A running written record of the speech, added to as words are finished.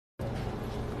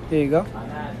Here you go.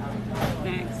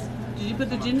 Thanks. Did you put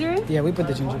the ginger in? Yeah, we put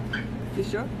the ginger. You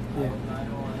sure? Yeah.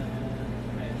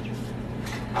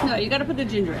 No, you gotta put the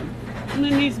ginger in. And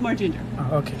it needs more ginger.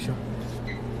 Oh, okay, sure.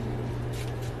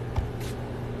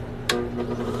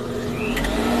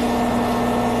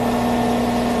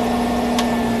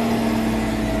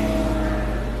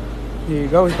 Here you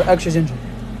go. We put extra ginger.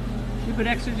 You put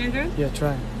extra ginger in? Yeah,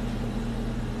 try it.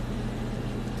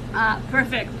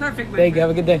 Perfect. Perfect. Thank you.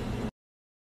 Have a good day.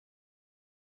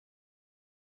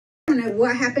 I don't know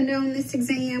what happened on this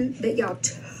exam, but y'all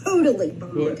totally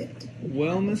bombed it.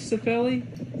 Well, Miss Cifelli,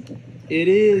 it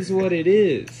is what it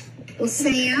is. Well,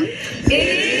 Sam,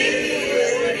 It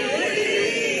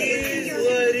is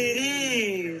what it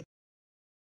is.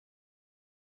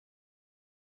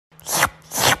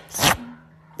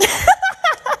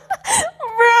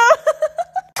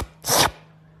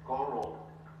 Call roll.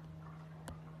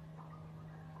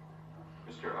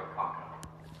 Mr. Akaka.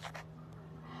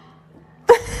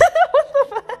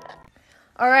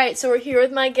 Alright, so we're here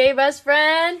with my gay best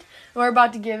friend. And we're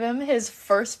about to give him his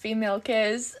first female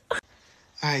kiss.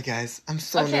 Alright guys, I'm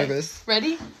so nervous.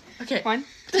 Ready? Okay. 1,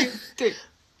 2, 3.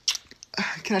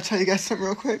 Can I tell you guys something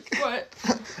real quick? What?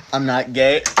 I'm not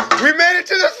gay. We made it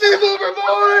to the sleepover,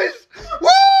 boys! Woo!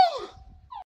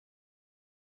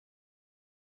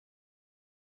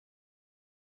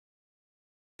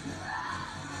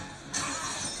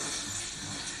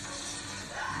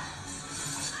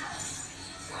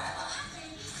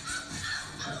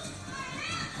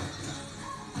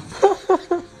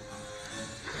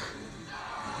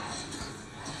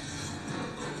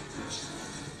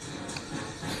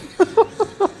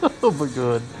 Oh my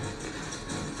god.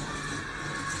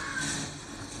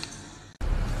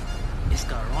 It's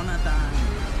Corona time.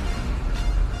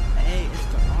 Hey, it's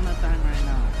Corona time right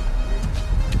now.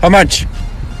 How much?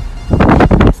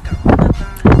 It's Corona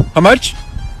time. How much?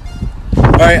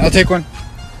 Alright, I'll take one.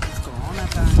 It's Corona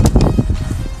time.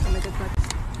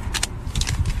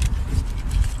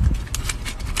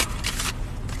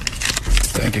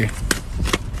 Thank you.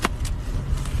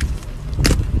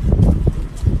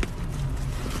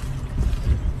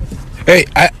 Hey,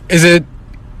 is it?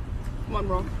 One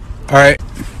roll. Alright,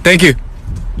 thank you.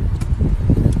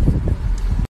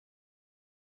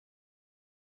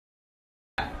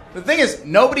 The thing is,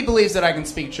 nobody believes that I can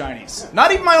speak Chinese.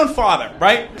 Not even my own father,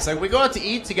 right? It's like we go out to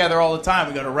eat together all the time.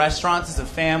 We go to restaurants as a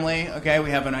family, okay?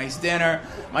 We have a nice dinner.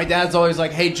 My dad's always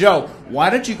like, hey, Joe, why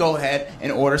don't you go ahead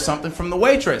and order something from the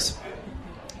waitress?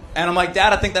 And I'm like,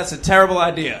 Dad, I think that's a terrible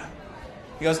idea.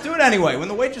 He goes, do it anyway. When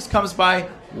the waitress comes by,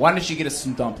 why don't you get us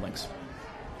some dumplings?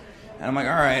 And I'm like,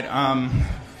 all right,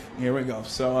 here we go.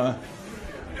 So,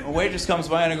 the waitress comes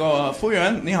by and I go, 服务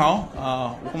员, 你好,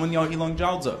 我们要一笼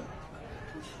饺子.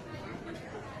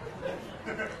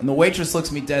 And the waitress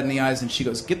looks me dead in the eyes and she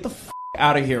goes, get the f***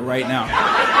 out of here right now.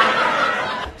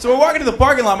 So we're walking to the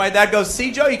parking lot. My dad goes,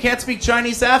 see, Joe, you can't speak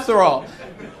Chinese after all.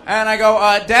 And I go,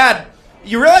 Dad,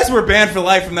 you realize we're banned for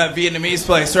life from that Vietnamese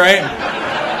place, right?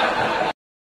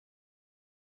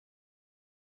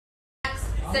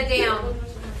 Sit down.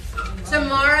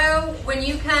 Tomorrow, when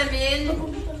you come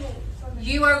in,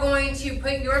 you are going to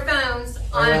put your phones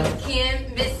on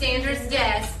Miss Sandra's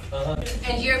desk,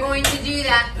 and you're going to do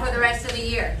that for the rest of the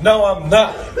year. No, I'm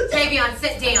not. Tavion,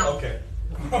 sit down. Okay.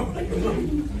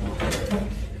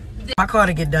 My car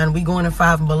to get done. We going to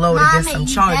 5 and Below to get some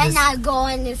charges. They're not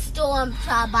going to the store and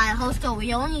try to buy a whole store.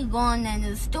 We only going in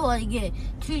the store to get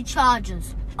 2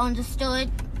 chargers.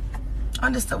 Understood?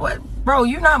 Understood what? Bro,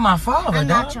 you're not my father, I'm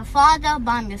dog. not your father,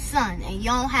 but I'm your son. And you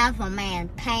don't have a man,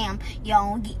 Pam. You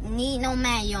don't need no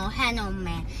man. You don't have no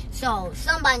man. So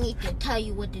somebody needs to tell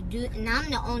you what to do. And I'm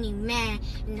the only man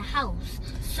in the house.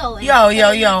 So Yo.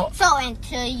 So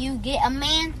until you get a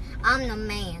man, I'm the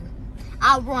man.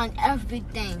 I run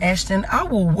everything. Ashton, I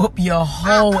will whoop your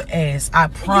whole ass. I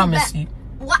promise you.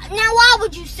 Now, why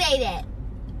would you say that?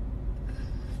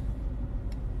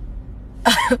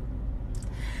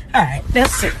 Alright,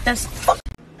 that's it. That's fuck.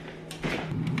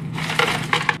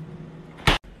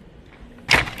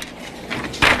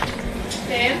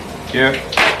 Dan? Yeah. You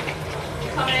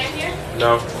coming in here?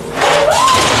 No.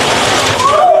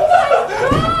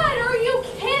 God, are you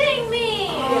kidding me?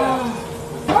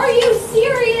 Are you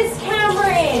serious,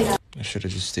 Cameron? I should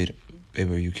have just stayed.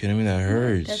 Babe, are you kidding me? That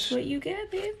hurts. That's what you get,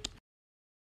 babe.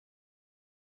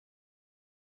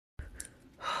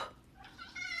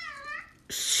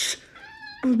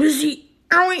 I'm busy.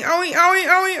 Owie.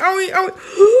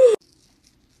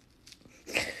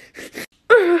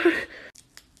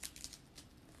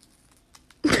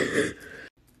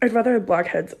 I'd rather have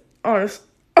blackheads, honest.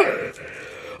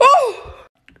 Oh!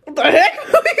 What the heck?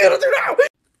 What are you gonna do now?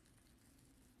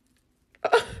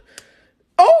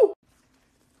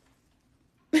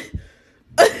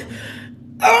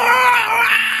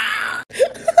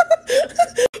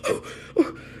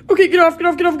 Get off.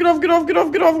 What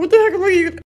the heck am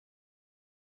I?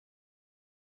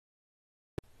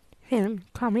 Him,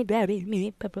 call me daddy,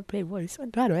 me, Peppa Pig voice,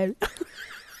 daughter.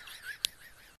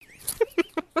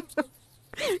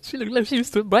 She looked like she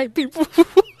used to bite people.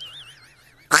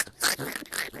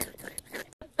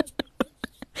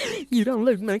 You don't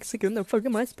look Mexican, the fuck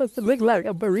am I supposed to look like?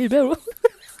 A burrito?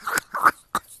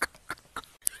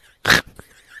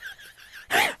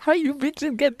 How you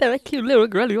bitches get that cute little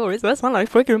girly voice? That sound like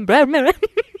fucking Batman.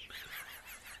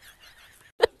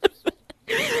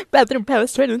 Bathroom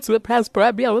palace turned into a passport.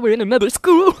 I'd be all the way in another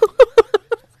school.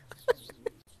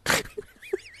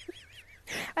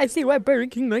 I see why Burger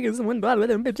King nuggets and $1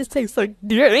 them bitches taste like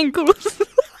deer ankles.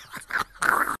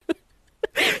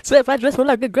 So if I dress up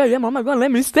like a girl, your mama gonna let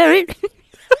me stay?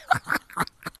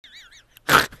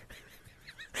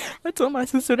 I told my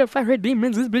sister that if I heard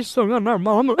demons, this bitch sung on our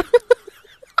mama.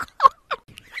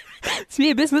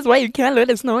 See, this is why you can't let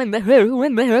it snow in the hood. Who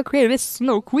in the hell created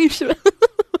Snow Quisha?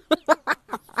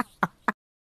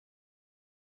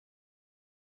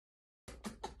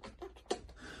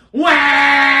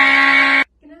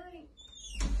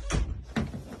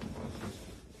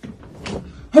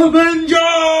 Avengers!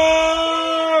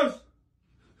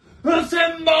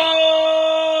 Assemble!